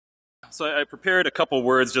So I prepared a couple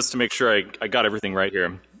words just to make sure I got everything right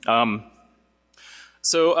here.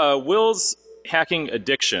 Will's hacking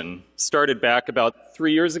addiction started back about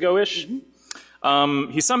 3 years ago-ish.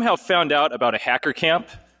 He somehow found out about a hacker camp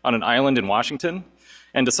on an island in Washington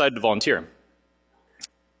and decided to volunteer.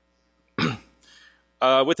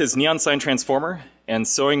 With his neon sign transformer and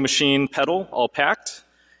sewing machine pedal all packed,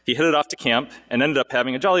 he headed off to camp and ended up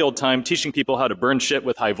having a jolly old time teaching people how to burn shit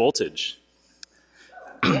with high voltage.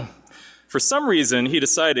 For some reason, he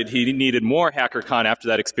decided he needed more HackerCon after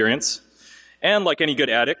that experience, and like any good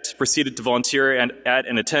addict, proceeded to volunteer at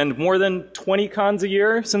and attend more than 20 cons a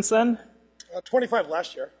year since then? 25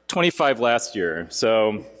 last year. 25 last year.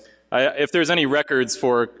 So if there's any records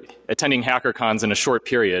for attending HackerCons in a short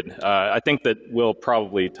period, I think that Will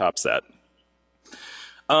probably tops that.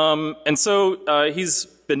 He's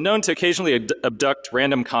been known to occasionally abduct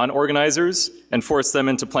random con organizers and force them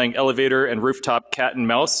into playing elevator and rooftop cat and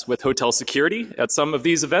mouse with hotel security at some of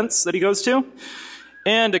these events that he goes to,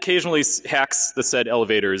 and occasionally hacks the said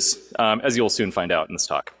elevators, as you'll soon find out in this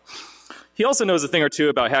talk. He also knows a thing or two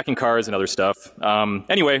about hacking cars and other stuff.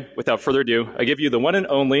 Anyway, without further ado, I give you the one and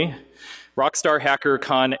only rockstar hacker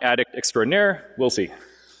con addict extraordinaire, WillC.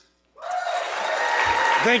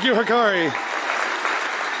 Thank you, Hikari.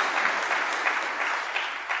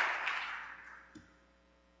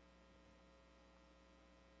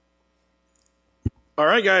 All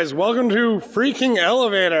right, guys, welcome to Phreaking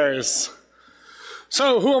Elevators.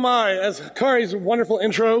 So, who am I? As Hikari's wonderful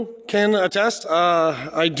intro can attest,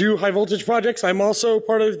 I do high voltage projects. I'm also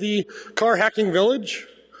part of the car hacking village.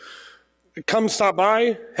 Come stop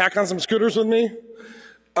by, hack on some scooters with me.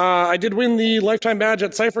 I did win the lifetime badge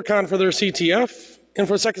at CypherCon for their CTF.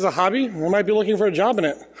 InfoSec is a hobby. I might be looking for a job in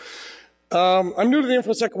it. I'm new to the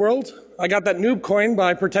InfoSec world. I got that noob coin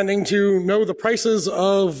by pretending to know the prices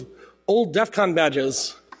of old DEF CON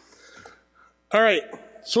badges. All right,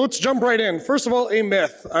 so let's jump right in. First of all, a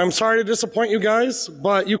myth. I'm sorry to disappoint you guys,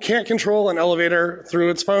 but you can't control an elevator through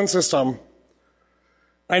its phone system.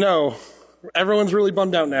 I know, everyone's really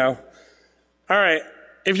bummed out now. All right,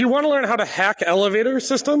 if you want to learn how to hack elevator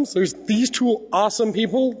systems, there's these two awesome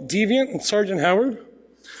people, Deviant and Sergeant Howard.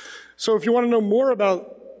 So if you want to know more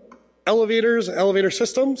about elevators and elevator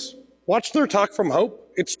systems, watch their talk from Hope.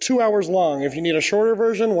 It's 2 hours long. If you need a shorter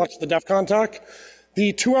version, watch the DEF CON talk.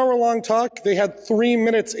 The 2 hour long talk, they had 3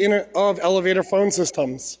 minutes in it of elevator phone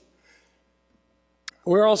systems.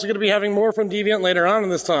 We're also going to be having more from Deviant later on in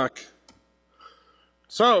this talk.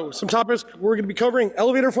 So, some topics we're going to be covering: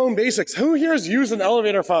 elevator phone basics. Who here has used an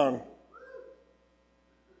elevator phone?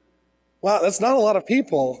 Wow, that's not a lot of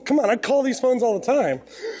people. Come on, I call these phones all the time.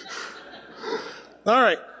 All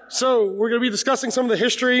right, so we're going to be discussing some of the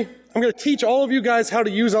history. I'm going to teach all of you guys how to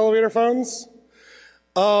use elevator phones.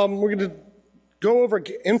 We're going to go over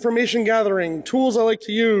information gathering, tools I like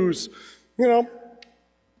to use. You know,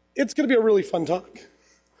 it's going to be a really fun talk.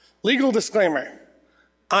 Legal disclaimer: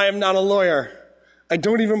 I am not a lawyer. I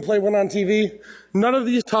don't even play one on TV. None of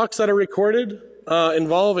these talks that are recorded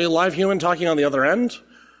involve a live human talking on the other end,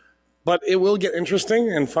 but it will get interesting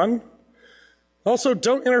and fun. Also,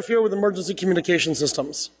 don't interfere with emergency communication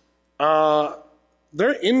systems.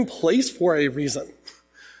 They're in place for a reason.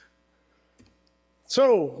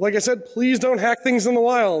 So, like I said, please don't hack things in the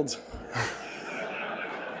wild.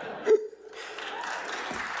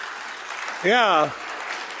 Yeah.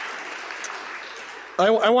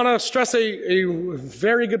 I want to stress a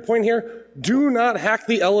very good point here. Do not hack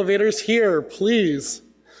the elevators here, please.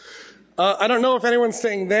 I don't know if anyone's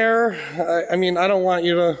staying there. I don't want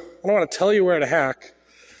to tell you where to hack.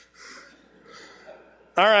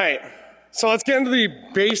 All right. So let's get into the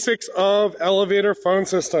basics of elevator phone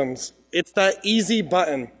systems. It's that easy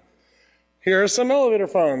button. Here are some elevator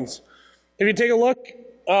phones. If you take a look,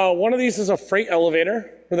 one of these is a freight elevator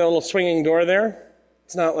with a little swinging door there.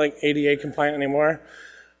 It's not like ADA compliant anymore.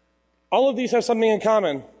 All of these have something in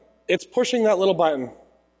common. It's pushing that little button.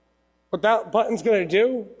 What that button's going to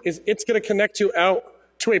do is it's going to connect you out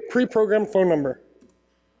to a pre-programmed phone number.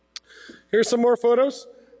 Here's some more photos.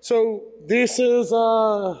 So this is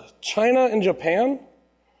China and Japan.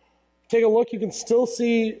 Take a look. You can still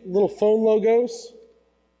see little phone logos.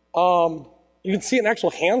 You can see an actual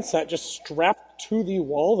handset just strapped to the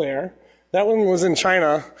wall there. That one was in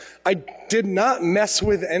China. I did not mess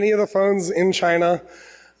with any of the phones in China.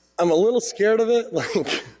 I'm a little scared of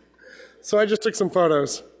it, so I just took some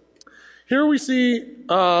photos. Here we see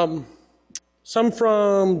some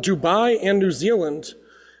from Dubai and New Zealand.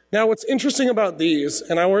 Now, what's interesting about these,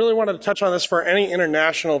 and I really wanted to touch on this for any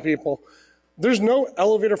international people, there's no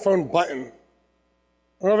elevator phone button.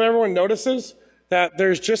 I don't know if everyone notices that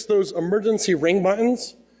there's just those emergency ring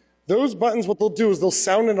buttons. Those buttons, what they'll do is they'll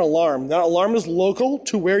sound an alarm. That alarm is local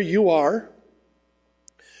to where you are.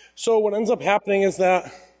 So what ends up happening is that,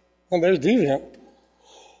 and there's Deviant.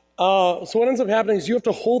 So what ends up happening is you have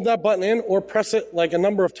to hold that button in or press it like a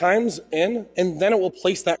number of times in, and then it will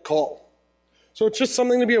place that call. So it's just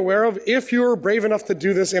something to be aware of if you're brave enough to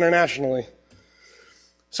do this internationally.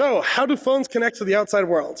 So how do phones connect to the outside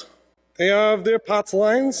world? They have their POTS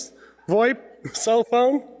lines, VoIP, cell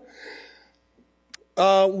phone.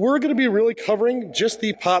 We're going to be really covering just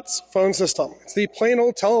the POTS phone system. It's the plain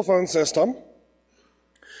old telephone system.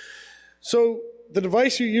 So the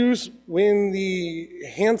device you use when the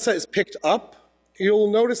handset is picked up, you'll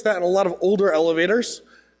notice that in a lot of older elevators.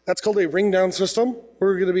 That's called a ring down system.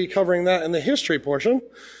 We're going to be covering that in the history portion.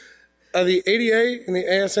 The ADA and the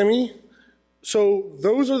ASME. So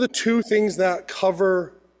those are the two things that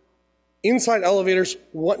cover inside elevators,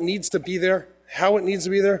 what needs to be there, how it needs to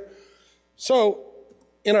be there. So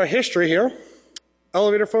in our history here,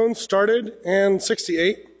 elevator phones started in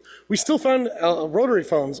 '68. We still found rotary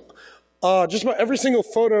phones. Just about every single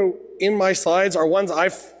photo in my slides are ones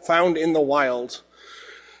I've found in the wild.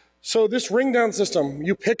 So this ring down system,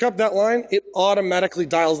 you pick up that line, it automatically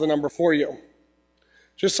dials the number for you.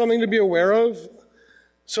 Just something to be aware of.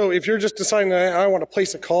 So if you're just deciding, I want to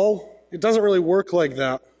place a call, it doesn't really work like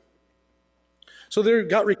that. So they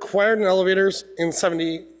got required in elevators in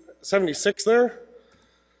 76 there.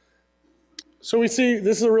 So we see,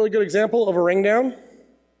 this is a really good example of a ring down,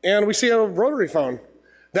 and we see a rotary phone.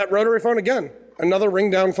 That rotary phone, again, another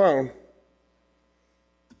ring down phone.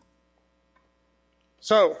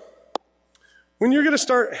 So when you're going to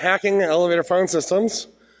start hacking elevator phone systems,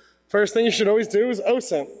 first thing you should always do is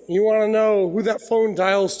OSINT. You want to know who that phone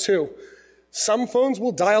dials to. Some phones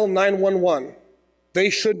will dial 911.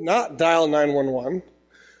 They should not dial 911.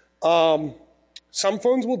 Some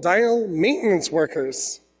phones will dial maintenance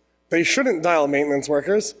workers. They shouldn't dial maintenance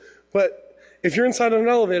workers. But if you're inside an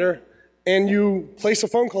elevator and you place a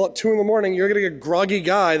phone call at 2 in the morning, you're going to get a groggy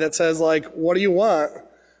guy that says, like, what do you want?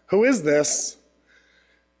 Who is this?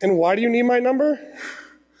 And why do you need my number?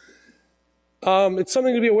 It's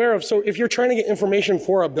something to be aware of. So if you're trying to get information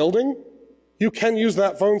for a building, you can use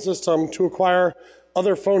that phone system to acquire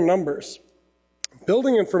other phone numbers.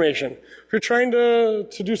 Building information. If you're trying to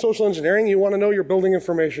do social engineering, you want to know your building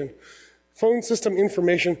information. Phone system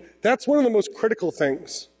information, that's one of the most critical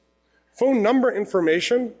things. Phone number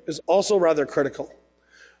information is also rather critical.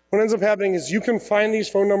 What ends up happening is you can find these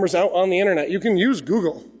phone numbers out on the internet. You can use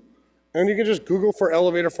Google, and you can just Google for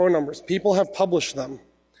elevator phone numbers. People have published them.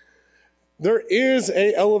 There is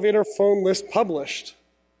an elevator phone list published.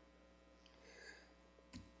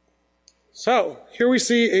 So here we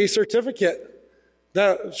see a certificate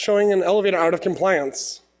that's showing an elevator out of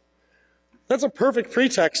compliance. That's a perfect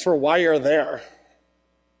pretext for why you're there.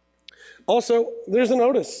 Also, there's a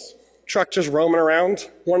notice. Truck just roaming around,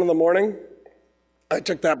 1 in the morning. I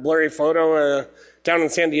took that blurry photo down in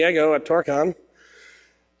San Diego at TorCon.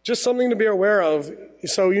 Just something to be aware of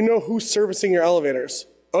so you know who's servicing your elevators.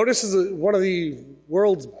 Otis is one of the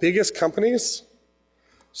world's biggest companies.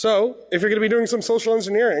 So if you're going to be doing some social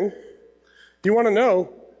engineering, you want to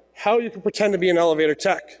know how you can pretend to be an elevator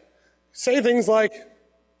tech. Say things like,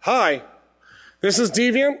 hi, this is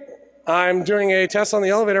Deviant. I'm doing a test on the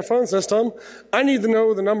elevator phone system. I need to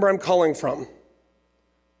know the number I'm calling from.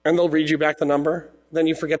 And they'll read you back the number. Then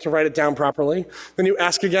you forget to write it down properly. Then you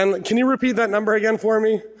ask again, can you repeat that number again for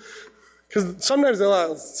me? Because sometimes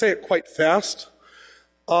they'll say it quite fast.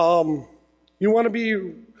 You want to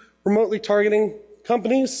be remotely targeting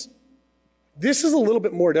companies. This is a little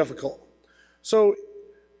bit more difficult. So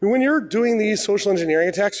when you're doing these social engineering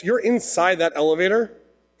attacks, you're inside that elevator,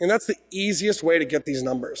 and that's the easiest way to get these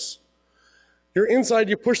numbers. You're inside,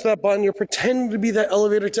 you push that button, you're pretending to be that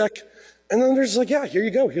elevator tech, and then they're just like, yeah, here you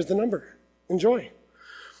go, here's the number, enjoy.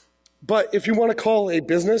 But if you want to call a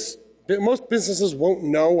business, most businesses won't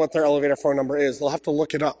know what their elevator phone number is. They'll have to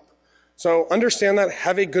look it up. So understand that,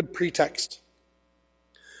 have a good pretext.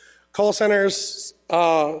 Call centers,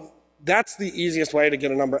 that's the easiest way to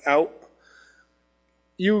get a number out.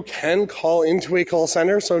 You can call into a call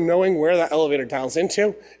center, so knowing where that elevator dials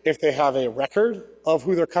into, if they have a record of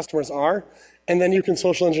who their customers are, and then you can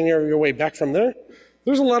social engineer your way back from there.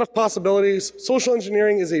 There's a lot of possibilities. Social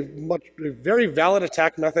engineering is a very valid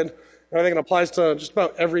attack method, and I think it applies to just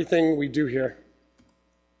about everything we do here.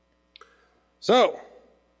 So,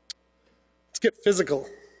 let's get physical.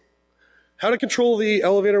 How to control the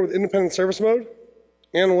elevator with independent service mode,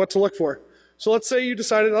 and what to look for. So let's say you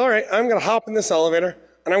decided, all right, I'm going to hop in this elevator,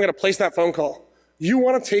 and I'm going to place that phone call. You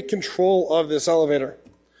want to take control of this elevator.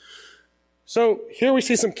 So here we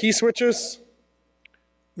see some key switches.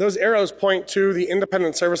 those arrows point to the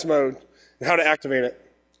independent service mode and how to activate it.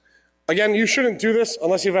 Again, you shouldn't do this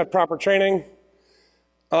unless you've had proper training.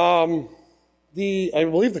 I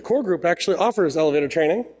believe the core group actually offers elevator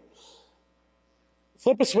training.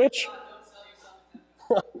 Flip a switch.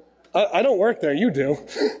 I don't work there, you do.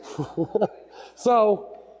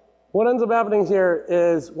 So what ends up happening here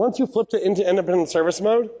is once you flipped it into independent service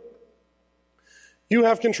mode, you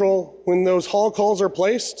have control. When those hall calls are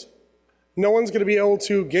placed, no one's going to be able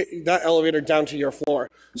to get that elevator down to your floor.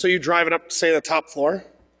 So you drive it up to, say, the top floor.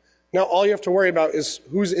 Now all you have to worry about is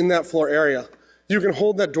who's in that floor area. You can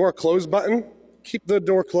hold that door close button, keep the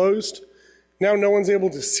door closed. Now no one's able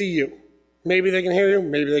to see you. Maybe they can hear you,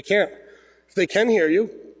 maybe they can't. If they can hear you,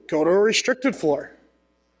 go to a restricted floor.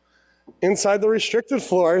 Inside the restricted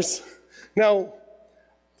floors. Now,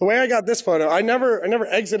 the way I got this photo, I never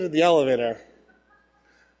exited the elevator.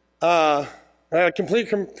 I had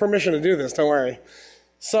complete permission to do this, don't worry.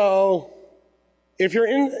 So, if you're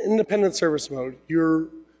in independent service mode, you're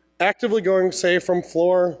actively going, say, from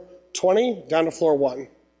floor 20 down to floor 1.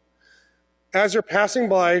 As you're passing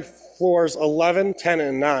by floors 11, 10,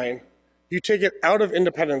 and 9, you take it out of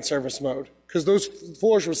independent service mode because those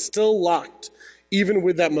floors were still locked even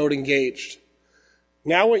with that mode engaged.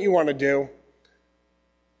 Now what you want to do,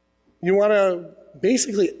 you want to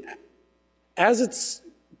basically, as it's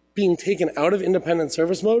being taken out of independent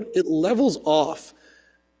service mode, it levels off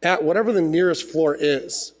at whatever the nearest floor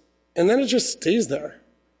is, and then it just stays there.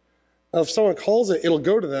 Now if someone calls it, it'll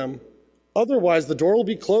go to them. Otherwise, the door will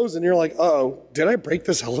be closed and you're like, uh-oh, did I break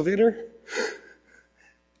this elevator?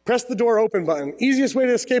 Press the door open button. Easiest way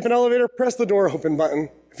to escape an elevator, press the door open button.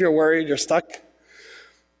 If you're worried, you're stuck.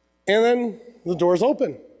 And then the door's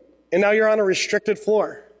open. And now you're on a restricted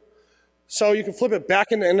floor. So you can flip it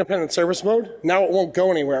back into independent service mode. Now it won't go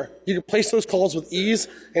anywhere. You can place those calls with ease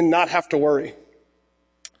and not have to worry.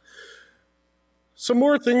 Some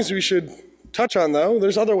more things we should touch on, though.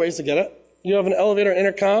 There's other ways to get it. You have an elevator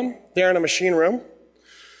intercom there in a machine room.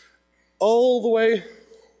 All the way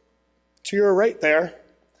to your right there,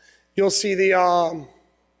 you'll see the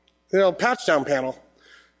patch down panel.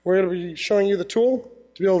 We're going to be showing you the tool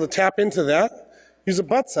to be able to tap into that. Use a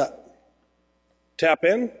butt set. Tap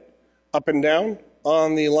in, up and down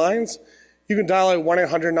on the lines. You can dial a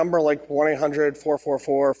 1-800 number like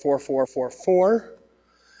 1-800-444-4444.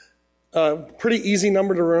 Pretty easy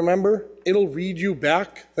number to remember. It'll read you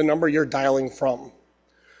back the number you're dialing from.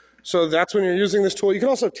 So that's when you're using this tool. You can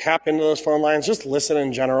also tap into those phone lines, just listen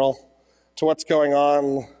in general to what's going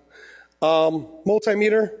on.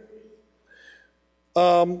 Multimeter,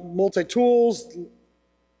 multi-tools,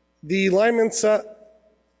 the lineman set,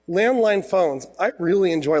 landline phones. I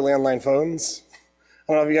really enjoy landline phones.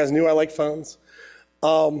 I don't know if you guys knew I like phones.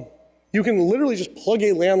 You can literally just plug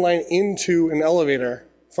a landline into an elevator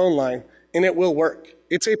phone line, and it will work.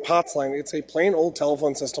 It's a POTS line. It's a plain old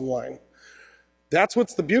telephone system line. That's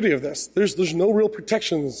what's the beauty of this. There's no real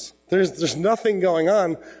protections. There's nothing going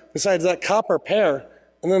on besides that copper pair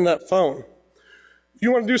and then that phone. If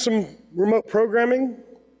you want to do some remote programming,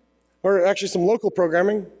 or actually some local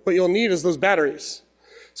programming, what you'll need is those batteries.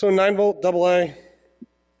 So 9-volt AA.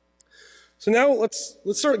 So now let's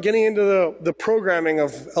start getting into the programming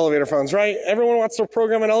of elevator phones, right? Everyone wants to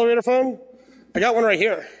program an elevator phone? I got one right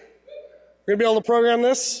here. We're going to be able to program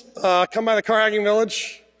this. Come by the Car Hacking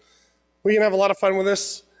Village. We can have a lot of fun with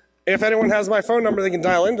this. If anyone has my phone number, they can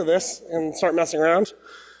dial into this and start messing around.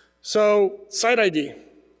 So site ID.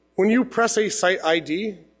 When you press a site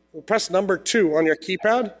ID, press number 2 on your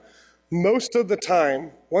keypad. Most of the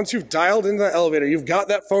time, once you've dialed into the elevator, you've got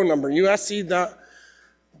that phone number. You SC'd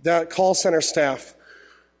that call center staff.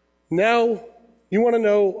 Now, you want to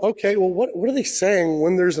know, okay, well, what are they saying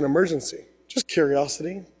when there's an emergency? Just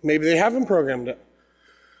curiosity. Maybe they haven't programmed it.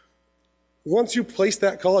 Once you place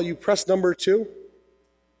that call, you press number 2,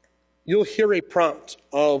 you'll hear a prompt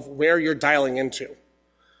of where you're dialing into.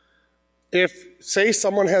 If, say,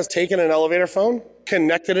 someone has taken an elevator phone,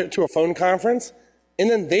 connected it to a phone conference, and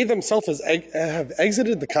then they themselves have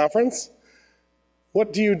exited the conference,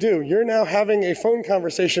 what do? You're now having a phone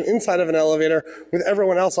conversation inside of an elevator with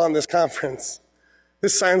everyone else on this conference.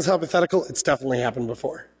 This sounds hypothetical. It's definitely happened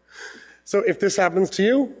before. So if this happens to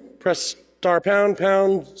you, press star pound,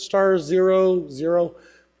 star 0.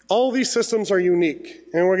 All these systems are unique,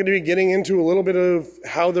 and we're going to be getting into a little bit of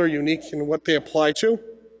how they're unique and what they apply to.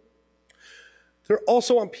 They're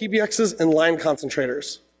also on PBXs and line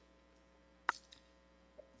concentrators.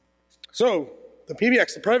 So the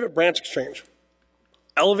PBX, the private branch exchange,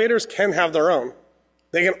 elevators can have their own.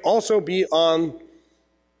 They can also be on,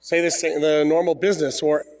 say, the normal business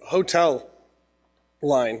or hotel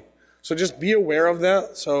line. So just be aware of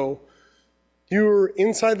that. So you're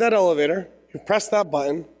inside that elevator, you press that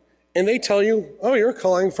button, and they tell you, oh, you're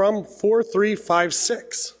calling from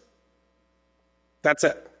 4356. That's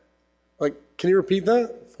it. Like, can you repeat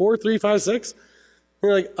that? 4356?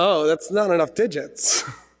 You're like, oh, that's not enough digits.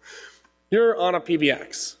 You're on a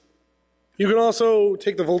PBX. You can also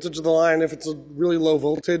take the voltage of the line if it's a really low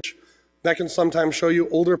voltage. That can sometimes show you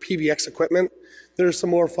older PBX equipment. There's some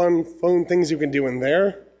more fun phone things you can do in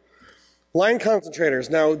there. Line concentrators.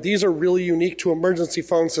 Now, these are really unique to emergency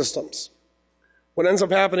phone systems. What ends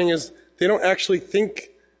up happening is they don't actually think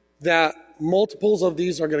that multiples of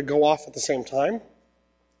these are going to go off at the same time.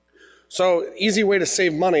 So, easy way to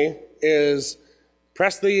save money is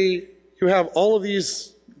you have all of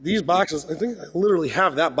these boxes. I think I literally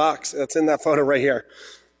have that box that's in that photo right here.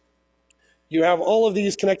 You have all of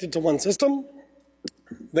these connected to one system.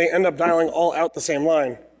 They end up dialing all out the same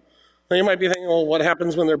line. Now you might be thinking, well, what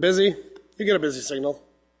happens when they're busy? You get a busy signal.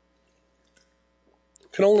 You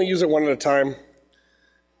can only use it one at a time.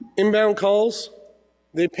 Inbound calls,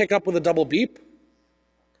 they pick up with a double beep,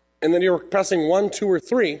 and then you're pressing 1, 2, or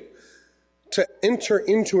 3 to enter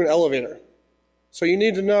into an elevator. So you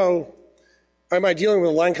need to know, am I dealing with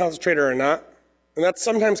a line concentrator or not? And that's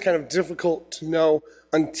sometimes kind of difficult to know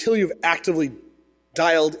until you've actively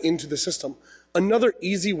dialed into the system. Another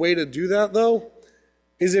easy way to do that, though,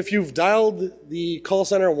 is if you've dialed the call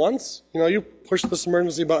center once, you push this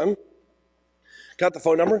emergency button, got the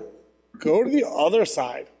phone number, go to the other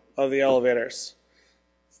side of the elevators.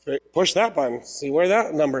 Push that button, see where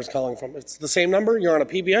that number is calling from. If it's the same number, you're on a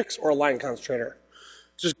PBX or a line concentrator.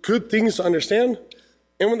 Just good things to understand.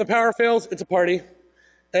 And when the power fails, it's a party.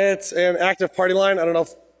 It's an active party line. I don't know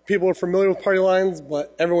if people are familiar with party lines,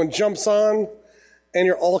 but everyone jumps on and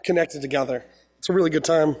you're all connected together. It's a really good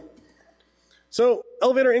time. So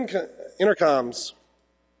elevator intercoms,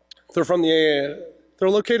 they're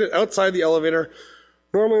located outside the elevator,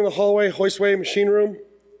 normally in the hallway, hoistway, machine room.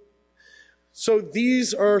 So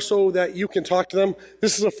these are so that you can talk to them.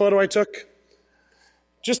 This is a photo I took.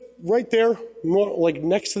 Just right there, like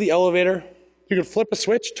next to the elevator. You can flip a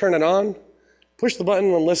switch, turn it on, push the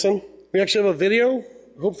button and listen. We actually have a video.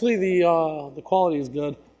 Hopefully the quality is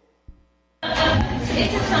good.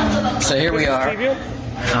 So here we are.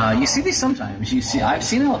 You see these sometimes. I've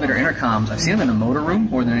seen elevator intercoms. I've seen them in the motor room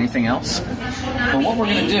more than anything else. But what we're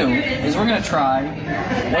going to do is we're going to try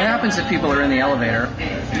what happens if people are in the elevator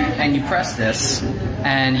and you press this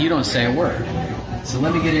and you don't say a word. So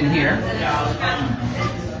let me get in here.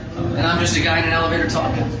 And I'm just a guy in an elevator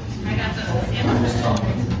talking. I'm just talking.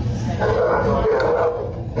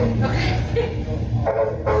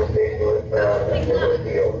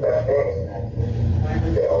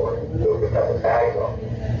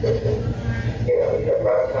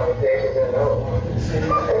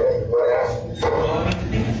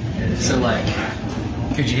 So,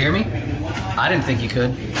 could you hear me? I didn't think you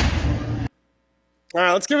could. All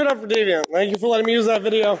right, let's give it up for Davian. Thank you for letting me use that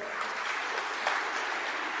video.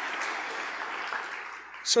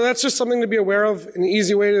 So that's just something to be aware of, an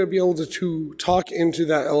easy way to be able to talk into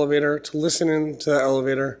that elevator, to listen into that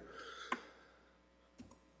elevator.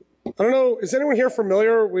 I don't know, is anyone here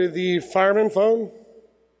familiar with the fireman phone?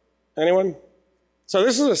 Anyone? So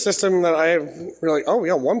this is a system that I have really, oh, we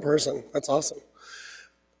got one person. That's awesome.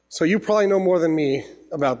 So you probably know more than me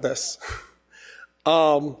about this.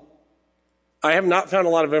 I have not found a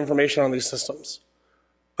lot of information on these systems.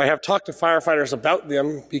 I have talked to firefighters about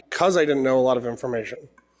them because I didn't know a lot of information.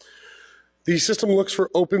 The system looks for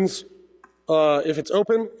opens. If it's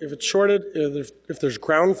open, if it's shorted, if there's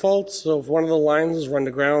ground faults, so if one of the lines is run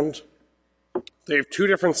to ground. They have two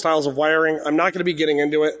different styles of wiring. I'm not going to be getting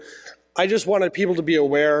into it. I just wanted people to be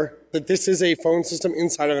aware that this is a phone system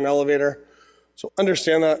inside of an elevator. So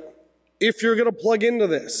understand that if you're going to plug into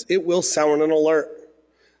this, it will sound an alert.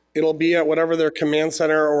 It'll be at whatever their command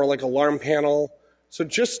center or like alarm panel. So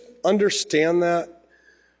just understand that.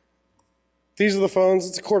 These are the phones.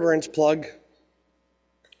 It's a 1/4-inch plug.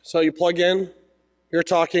 So you plug in, you're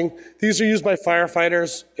talking. These are used by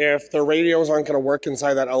firefighters if their radios aren't going to work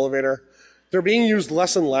inside that elevator. They're being used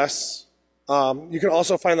less and less. You can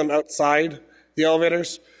also find them outside the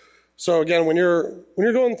elevators. So again, when you're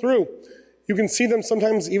going through, you can see them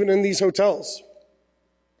sometimes even in these hotels.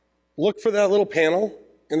 Look for that little panel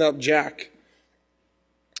and that jack.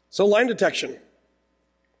 So line detection.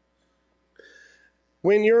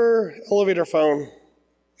 When your elevator phone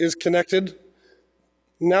is connected,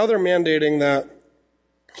 now they're mandating that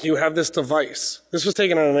you have this device. This was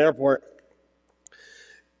taken at an airport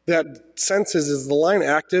that senses, is the line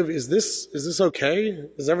active? Is this okay?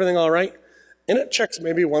 Is everything all right? And it checks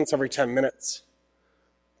maybe once every 10 minutes.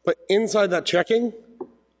 But inside that checking,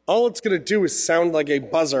 all it's going to do is sound like a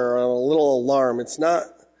buzzer or a little alarm. It's not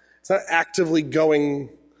actively going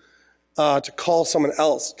to call someone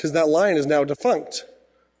else because that line is now defunct.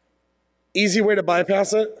 Easy way to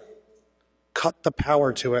bypass it, cut the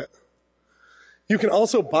power to it. You can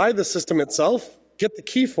also buy the system itself, get the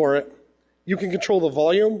key for it. You can control the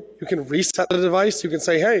volume. You can reset the device. You can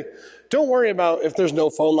say, hey, don't worry about if there's no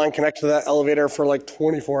phone line connected to that elevator for like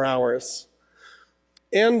 24 hours.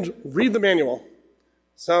 And read the manual.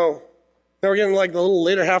 So now we're getting like the little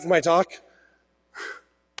later half of my talk.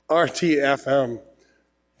 RTFM.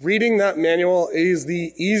 Reading that manual is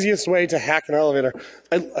the easiest way to hack an elevator.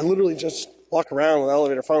 I literally just walk around with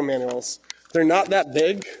elevator phone manuals. They're not that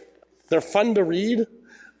big. They're fun to read.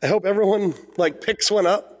 I hope everyone like picks one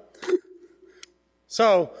up.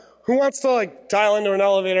 So who wants to like dial into an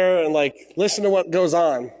elevator and like listen to what goes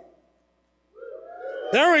on?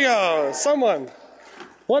 There we go. Someone.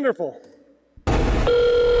 Wonderful.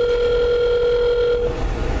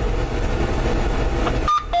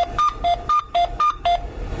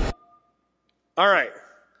 All right.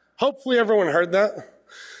 Hopefully everyone heard that.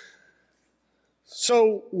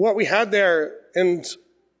 So what we had there, and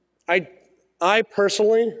I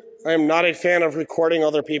personally, I am not a fan of recording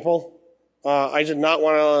other people. I did not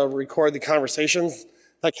want to record the conversations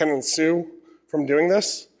that can ensue from doing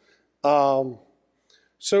this. So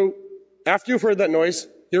after you've heard that noise,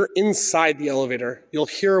 you're inside the elevator. You'll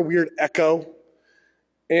hear a weird echo,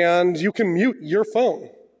 and you can mute your phone.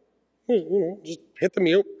 Just hit the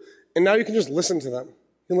mute, and now you can just listen to them.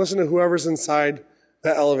 You can listen to whoever's inside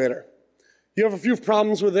that elevator. You have a few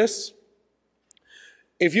problems with this.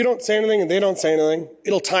 If you don't say anything and they don't say anything,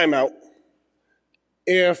 it'll time out.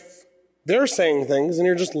 If they're saying things and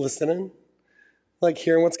you're just listening, like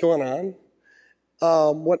hearing what's going on,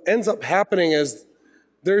 what ends up happening is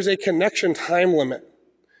there's a connection time limit.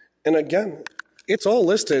 And again, it's all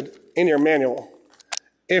listed in your manual.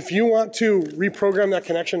 If you want to reprogram that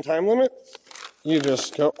connection time limit, you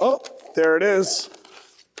just go, oh, there it is.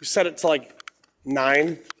 You set it to like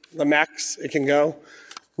 9, the max it can go.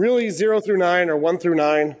 Really, 0 through 9 or 1 through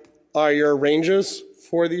 9 are your ranges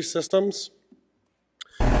for these systems.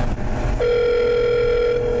 This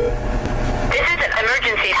is an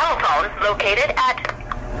emergency telephone located at...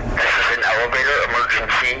 This is an elevator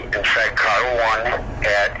emergency inside car 1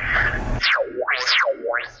 at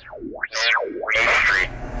 8th Street.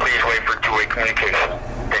 Please wait for two-way communication.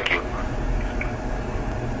 Thank you.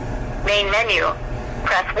 Main menu.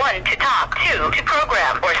 Press 1 to talk, 2 to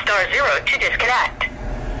program, or star 0 to disconnect.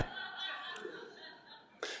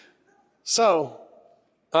 So,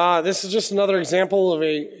 this is just another example of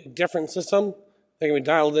a different system that can be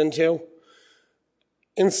dialed into.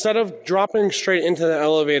 Instead of dropping straight into the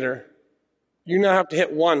elevator, you now have to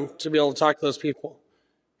hit 1 to be able to talk to those people.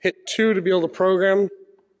 Hit 2 to be able to program,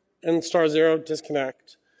 and star 0,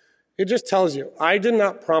 disconnect. It just tells you. I did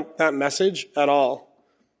not prompt that message at all.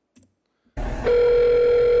 This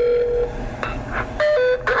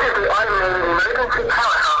is the automated emergency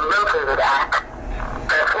telephone located at.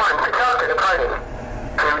 Press 1 to talk to the party.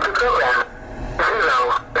 2 to program. 0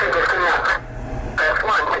 to disconnect. Press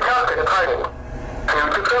 1 to talk to the party.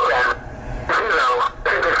 2 to program. 0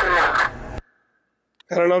 to disconnect.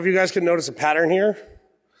 I don't know if you guys can notice a pattern here.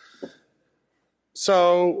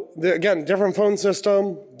 So, again, different phone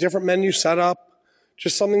system, different menu setup,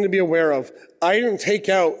 just something to be aware of. I didn't take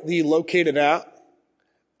out the located at.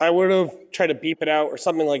 I would have tried to beep it out or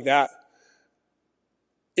something like that.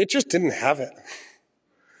 It just didn't have it.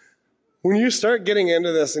 When you start getting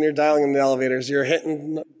into this and you're dialing in the elevators, you're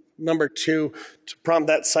hitting number 2 to prompt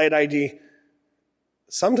that site ID.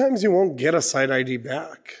 Sometimes you won't get a site ID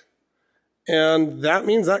back. And that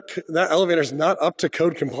means that elevator is not up to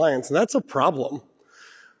code compliance, and that's a problem.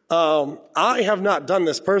 I have not done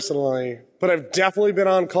this personally, but I've definitely been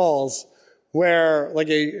on calls where, like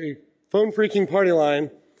a phone phreaking party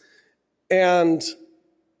line, and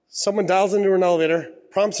someone dials into an elevator,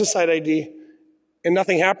 prompts a site ID, and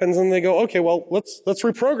nothing happens, and they go, okay, well, let's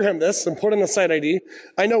reprogram this and put in a site ID.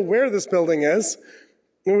 I know where this building is,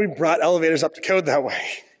 and we brought elevators up to code that way.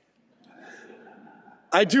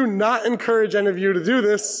 I do not encourage any of you to do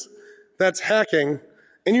this. That's hacking.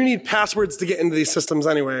 And you need passwords to get into these systems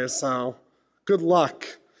anyways, so good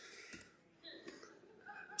luck.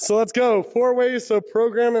 So let's go. 4 ways to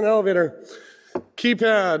program an elevator.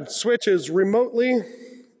 Keypad, switches remotely,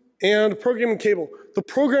 and programming cable. The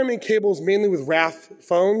programming cable is mainly with RAF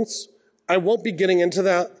phones. I won't be getting into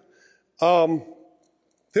that.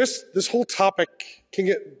 This whole topic can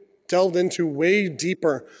get delved into way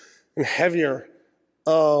deeper and heavier.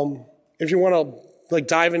 If you want to like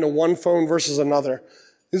dive into one phone versus another.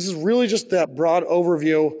 This is really just that broad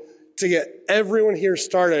overview to get everyone here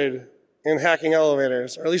started in hacking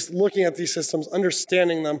elevators, or at least looking at these systems,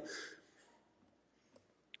 understanding them.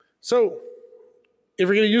 So, if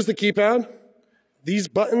you're going to use the keypad, these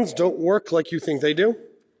buttons don't work like you think they do.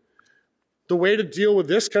 The way to deal with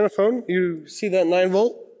this kind of phone, you see that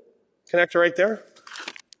 9-volt connector right there?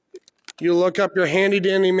 You look up your handy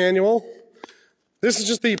dandy manual. This is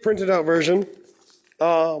just the printed out version.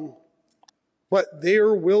 But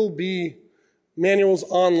there will be manuals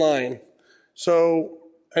online. So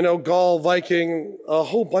I know Gall, Viking, a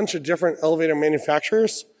whole bunch of different elevator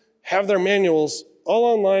manufacturers have their manuals all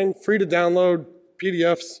online, free to download,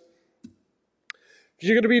 PDFs.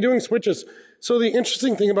 You're going to be doing switches. So the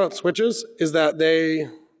interesting thing about switches is that they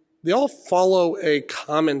all follow a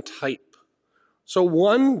common type. So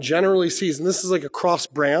one generally sees, and this is like across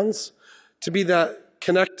brands, to be that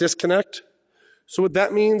connect, disconnect. So what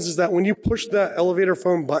that means is that when you push that elevator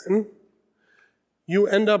phone button, you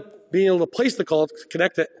end up being able to place the call to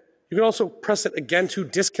connect it. You can also press it again to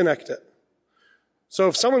disconnect it. So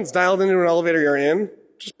if someone's dialed into an elevator you're in,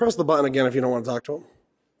 just press the button again if you don't want to talk to them.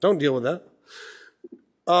 Don't deal with that.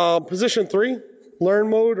 Position 3, learn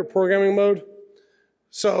mode or programming mode.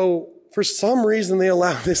 So for some reason they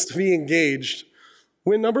allow this to be engaged.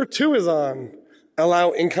 When number 2 is on,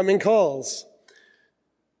 allow incoming calls.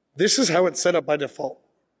 This is how it's set up by default.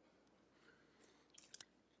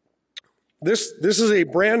 This is a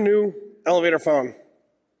brand new elevator phone.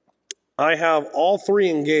 I have all 3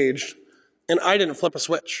 engaged, and I didn't flip a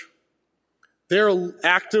switch. They're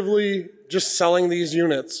actively just selling these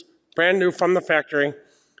units, brand new from the factory,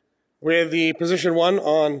 with the position 1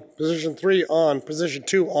 on, position 3 on, position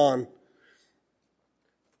 2 on.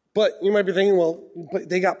 But you might be thinking, well, but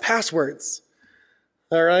they got passwords,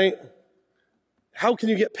 all right? How can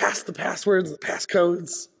you get past the passwords, the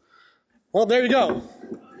passcodes? Well, there you go.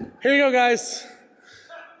 Here you go, guys.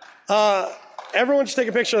 Everyone should take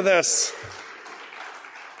a picture of this.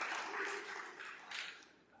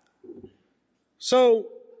 So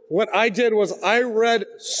what I did was I read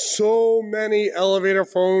so many elevator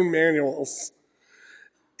phone manuals.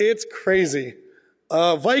 It's crazy.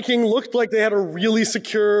 Viking looked like they had a really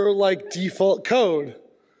secure, like, default code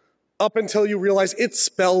up until you realize it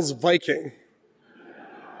spells Viking.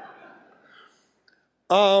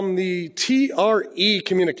 The TRE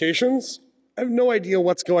Communications, I have no idea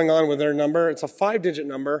what's going on with their number. It's a 5-digit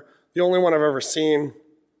number, the only one I've ever seen.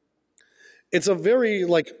 It's a very,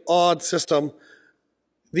 like, odd system.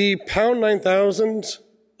 The pound 9000,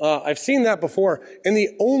 I've seen that before, and the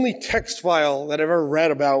only text file that I've ever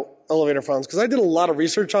read about elevator phones, because I did a lot of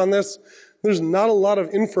research on this, there's not a lot of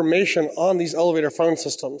information on these elevator phone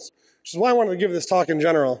systems, which is why I wanted to give this talk in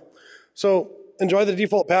general. So, enjoy the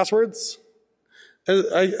default passwords.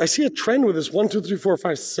 I see a trend with this 1, 2, 3, 4,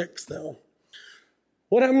 5, 6 though.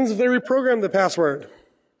 What happens if they reprogram the password?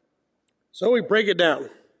 So we break it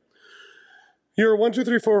down. Your 1, 2,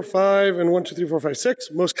 3, 4, 5 and 1, 2, 3, 4, 5,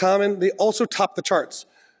 6, most common. They also top the charts.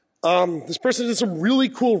 This person did some really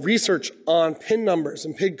cool research on PIN numbers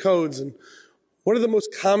and PIN codes and what are the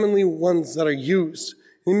most commonly ones that are used.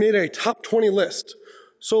 He made a top 20 list.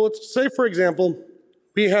 So let's say, for example,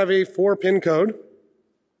 we have a 4 PIN code.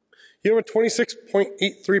 You have a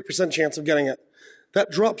 26.83% chance of getting it. That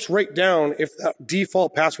drops right down if that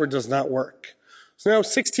default password does not work. So now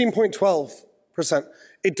 16.12%.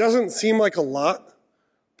 It doesn't seem like a lot,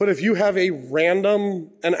 but if you have an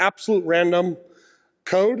absolute random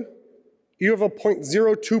code, you have a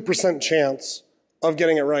 0.02% chance of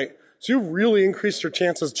getting it right. So you've really increased your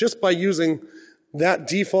chances just by using that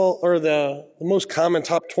default or the most common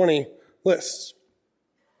top 20 lists.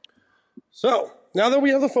 So now that we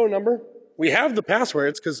have the phone number, we have the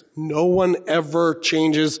passwords because no one ever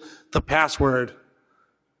changes the password.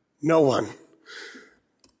 No one.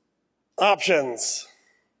 Options.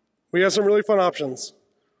 We have some really fun options.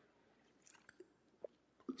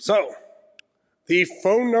 So, the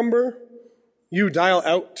phone number you dial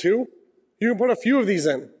out to, you can put a few of these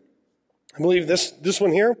in. I believe this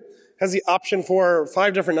one here has the option for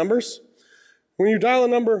 5 different numbers. When you dial a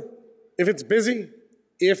number, if it's busy,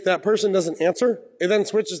 if that person doesn't answer, it then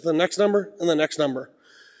switches to the next number and the next number.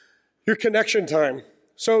 Your connection time.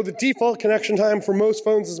 So the default connection time for most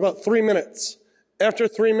phones is about 3 minutes. After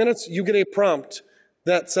 3 minutes, you get a prompt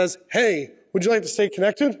that says, hey, would you like to stay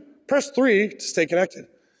connected? Press 3 to stay connected.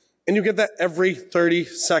 And you get that every 30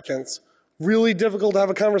 seconds. Really difficult to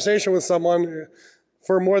have a conversation with someone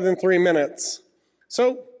for more than 3 minutes.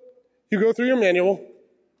 So you go through your manual.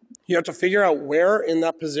 You have to figure out where in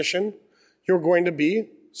that position you're going to be.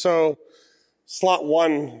 So slot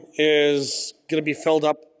 1 is going to be filled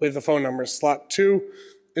up with the phone numbers. Slot 2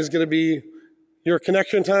 is going to be your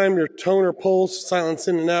connection time, your tone or pulse, silence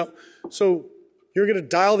in and out. So you're going to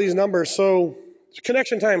dial these numbers. So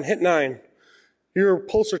connection time, hit 9. Your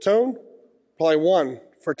pulse or tone, probably 1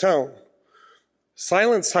 for tone.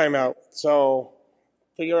 Silence timeout. So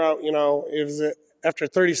figure out, is it after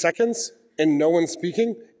 30 seconds and no one's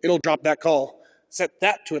speaking, it'll drop that call. Set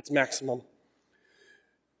that to its maximum.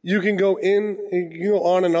 You can go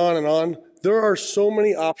on and on and on. There are so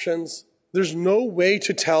many options. There's no way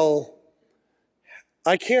to tell.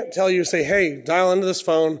 I can't tell you, say, hey, dial into this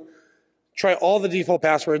phone, try all the default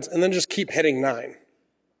passwords, and then just keep hitting 9.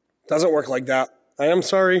 Doesn't work like that. I am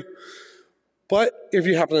sorry. But if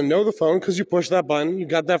you happen to know the phone because you push that button, you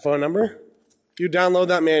got that phone number, you download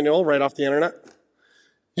that manual right off the internet,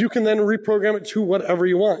 you can then reprogram it to whatever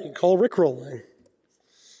you want. You can call rickrolling.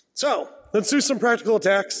 So let's do some practical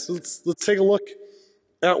attacks. Let's take a look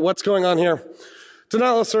at what's going on here.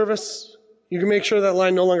 Denial of service. You can make sure that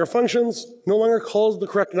line no longer functions, no longer calls the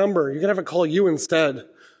correct number. You can have it call you instead.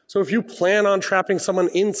 So if you plan on trapping someone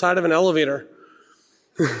inside of an elevator,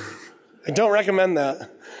 I don't recommend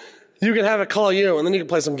that. You can have it call you, and then you can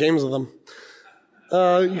play some games with them.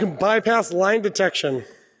 You can bypass line detection.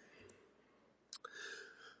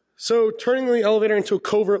 So turning the elevator into a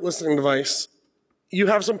covert listening device, you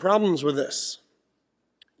have some problems with this.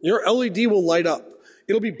 Your LED will light up.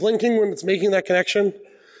 It'll be blinking when it's making that connection.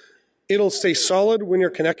 It'll stay solid when you're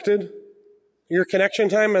connected. Your connection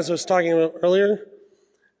time, as I was talking about earlier,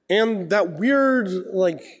 and that weird,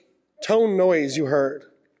 tone noise you heard.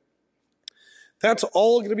 That's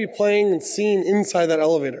all going to be playing and seen inside that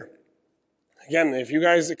elevator. Again, if you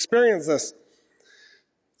guys experience this,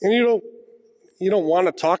 and you don't want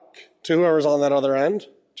to talk to whoever's on that other end,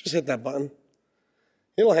 just hit that button.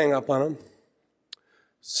 It'll hang up on them.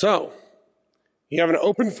 So, you have an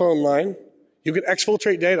open phone line. You can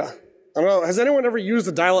exfiltrate data. I don't know, has anyone ever used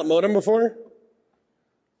a dial-up modem before?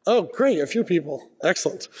 Oh, great, a few people.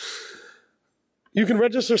 Excellent. You can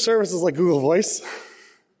register services like Google Voice.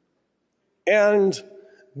 And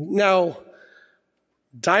now,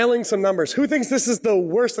 dialing some numbers. Who thinks this is the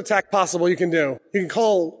worst attack possible you can do? You can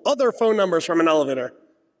call other phone numbers from an elevator.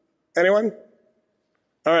 Anyone?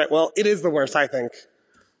 All right, well, it is the worst, I think.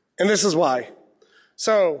 And this is why.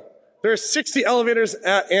 So, there's 60 elevators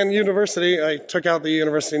at Ann University. I took out the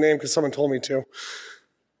university name because someone told me to.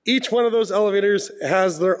 Each one of those elevators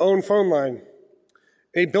has their own phone line.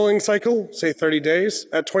 A billing cycle, say 30 days,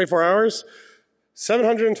 at 24 hours,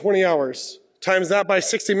 720 hours. Times that by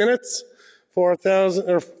 60 minutes,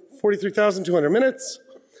 43,200 minutes.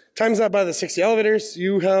 Times that by the 60 elevators,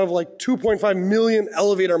 you have 2.5 million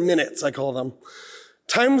elevator minutes, I call them.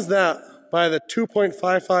 Times that by the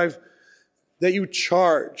 2.55 that you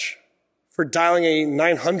charge for dialing a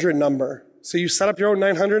 900 number. So you set up your own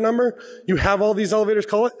 900 number, you have all these elevators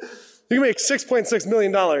call it, you can make $6.6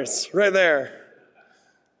 million right there.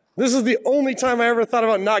 This is the only time I ever thought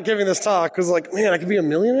about not giving this talk, because man, I could be a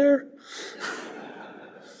millionaire?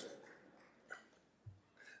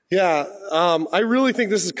 Yeah, I really think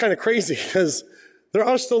this is kind of crazy, because there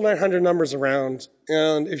are still 900 numbers around,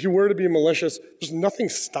 and if you were to be malicious, there's nothing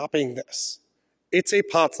stopping this. It's a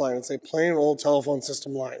POTS line. It's a plain old telephone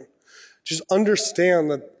system line. Just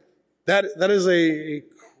understand that is a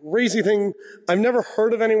crazy thing. I've never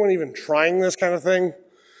heard of anyone even trying this kind of thing.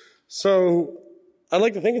 So I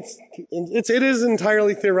like to think it is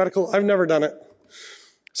entirely theoretical. I've never done it.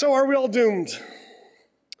 So are we all doomed?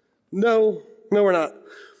 No, we're not.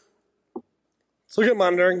 Let's look at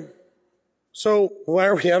monitoring. So why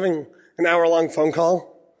are we having an hour-long phone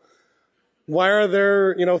call? Why are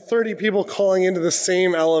there, 30 people calling into the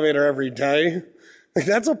same elevator every day?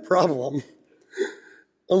 That's a problem.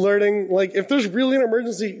 Alerting, if there's really an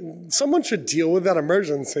emergency, someone should deal with that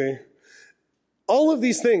emergency. All of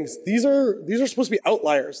these things, these are supposed to be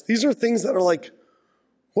outliers. These are things that are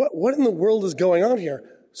what in the world is going on here?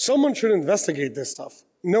 Someone should investigate this stuff.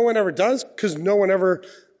 No one ever does, because no one ever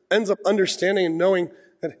ends up understanding and knowing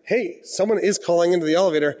that, hey, someone is calling into the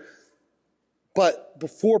elevator, but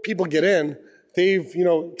before people get in, they've,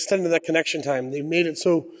 extended that connection time. They've made it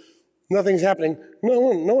so nothing's happening. No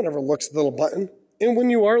one ever looks at the little button. And when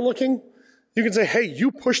you are looking, you can say, hey,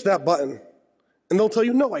 you pushed that button. And they'll tell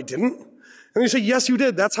you, no, I didn't. And you say, yes, you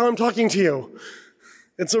did. That's how I'm talking to you.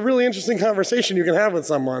 It's a really interesting conversation you can have with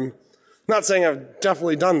someone. I'm not saying I've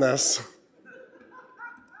definitely done this.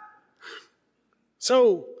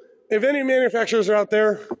 So if any manufacturers are out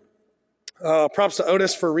there, props to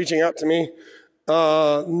Otis for reaching out to me.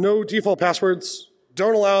 No default passwords.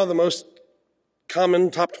 Don't allow the most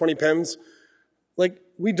common top 20 pins.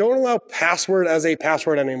 We don't allow password as a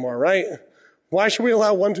password anymore, right? Why should we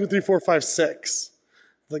allow 1, 2, 3, 4, 5, 6?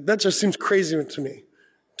 Like, that just seems crazy to me.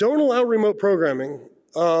 Don't allow remote programming.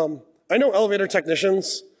 I know elevator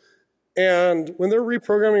technicians, and when they're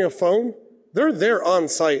reprogramming a phone, they're there on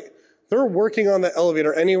site. They're working on the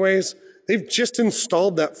elevator anyways. They've just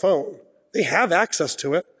installed that phone. They have access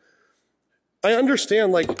to it. I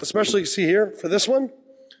understand, like, especially see here, for this one,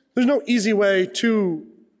 there's no easy way to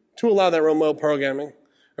allow that remote programming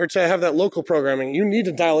or to have that local programming. You need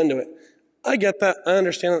to dial into it. I get that. I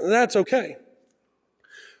understand that. That's okay.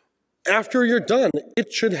 After you're done,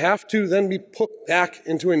 it should have to then be put back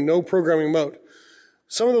into a no programming mode.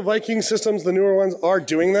 Some of the Viking systems, the newer ones, are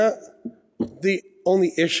doing that. The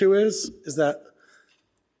only issue is that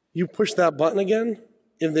you push that button again,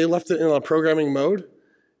 if they left it in a programming mode,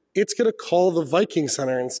 it's going to call the Viking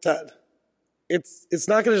Center instead. It's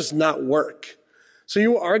not going to just not work. So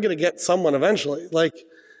you are going to get someone eventually. Like,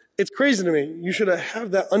 it's crazy to me. You should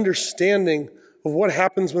have that understanding of what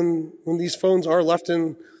happens when these phones are left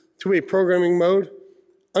into a programming mode.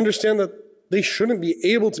 Understand that they shouldn't be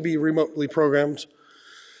able to be remotely programmed.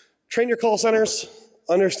 Train your call centers.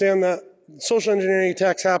 Understand that social engineering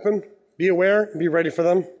attacks happen. Be aware and be ready for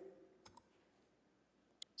them.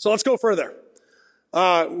 So let's go further.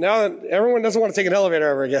 Now that everyone doesn't want to take an elevator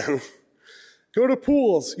ever again, go to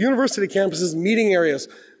pools, university campuses, meeting areas.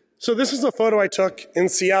 So this is a photo I took in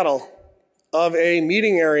Seattle of a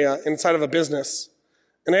meeting area inside of a business.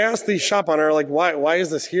 And I asked the shop owner, like, why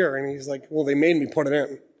is this here? And he's like, well, they made me put it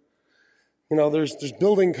in. You know, there's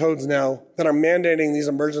building codes now that are mandating these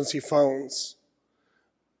emergency phones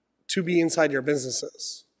to be inside your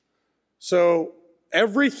businesses. So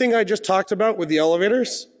everything I just talked about with the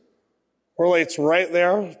elevators relates right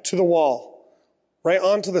there to the wall, right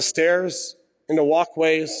onto the stairs, into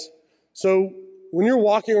walkways. So when you're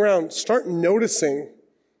walking around, start noticing,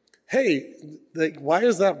 hey, like, why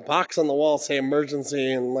does that box on the wall say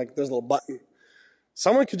emergency and like there's a little button?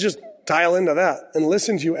 Someone could just dial into that and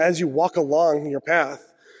listen to you as you walk along your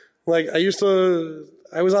path. Like,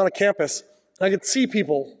 I was on a campus, and I could see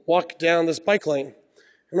people walk down this bike lane.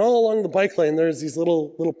 And all along the bike lane, there's these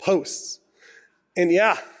little posts. And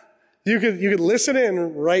yeah, you could listen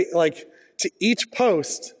in, right, like, to each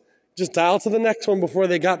post, just dial to the next one before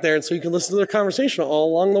they got there, and so you can listen to their conversation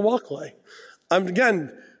all along the walkway.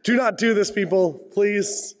 Again, do not do this, people.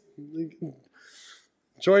 Please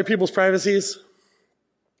enjoy people's privacies.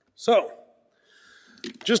 So,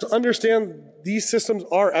 just understand these systems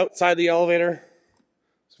are outside the elevator.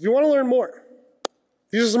 So if you want to learn more,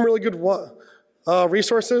 these are some really good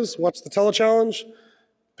resources. Watch the Telechallenge,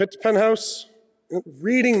 Pit to Penthouse,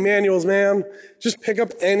 reading manuals, man. Just pick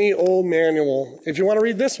up any old manual. If you want to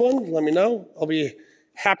read this one, let me know. I'll be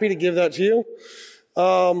happy to give that to you.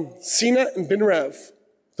 CNET and BinRev.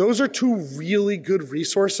 Those are two really good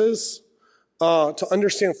resources to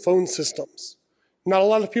understand phone systems. Not a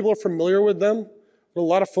lot of people are familiar with them, but a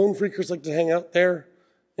lot of phone freakers like to hang out there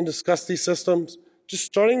and discuss these systems. Just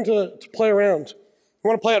starting to play around. You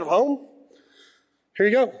want to play at home? Here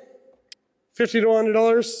you go. $50 to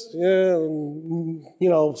 $100,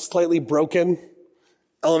 yeah, slightly broken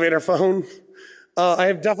elevator phone. I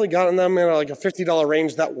have definitely gotten them in like a $50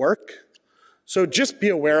 range that work. So just be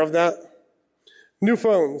aware of that. New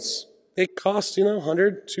phones, they cost,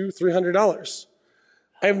 $100 to $300.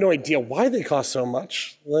 I have no idea why they cost so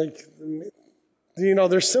much. Like,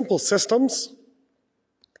 they're simple systems.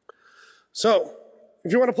 So,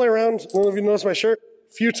 if you want to play around, I don't know if you noticed my shirt,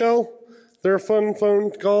 Futel, they're a fun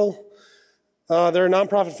phone call. They're a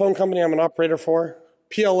nonprofit phone company I'm an operator for.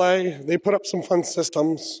 PLA, they put up some fun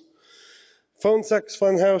systems. Phone Sex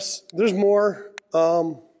Funhouse, there's more.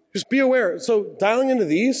 Just be aware. So dialing into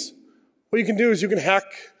these, what you can do is you can hack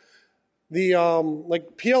the,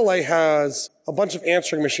 like PLA has a bunch of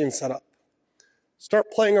answering machines set up.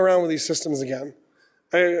 Start playing around with these systems again.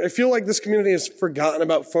 I feel like this community has forgotten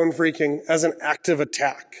about phone phreaking as an active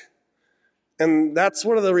attack. And that's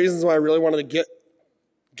one of the reasons why I really wanted to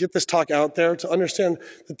get this talk out there, to understand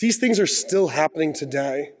that these things are still happening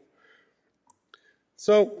today.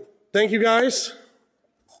 So, thank you guys.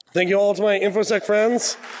 Thank you all to my InfoSec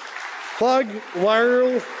friends. Plug,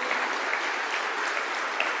 Wirel.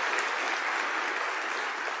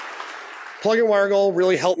 Plug and Wirel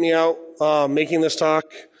really helped me out making this talk.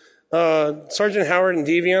 Sergeant Howard and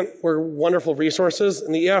Deviant were wonderful resources,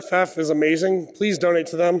 and the EFF is amazing. Please donate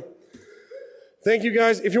to them. Thank you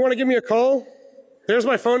guys. If you want to give me a call, there's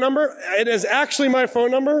my phone number. It is actually my phone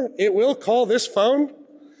number. It will call this phone.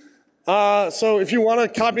 So if you want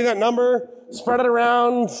to copy that number, spread it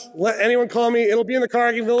around, let anyone call me. It'll be in the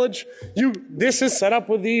Carnegie Village. This is set up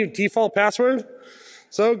with the default password.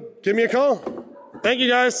 So give me a call. Thank you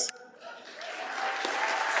guys.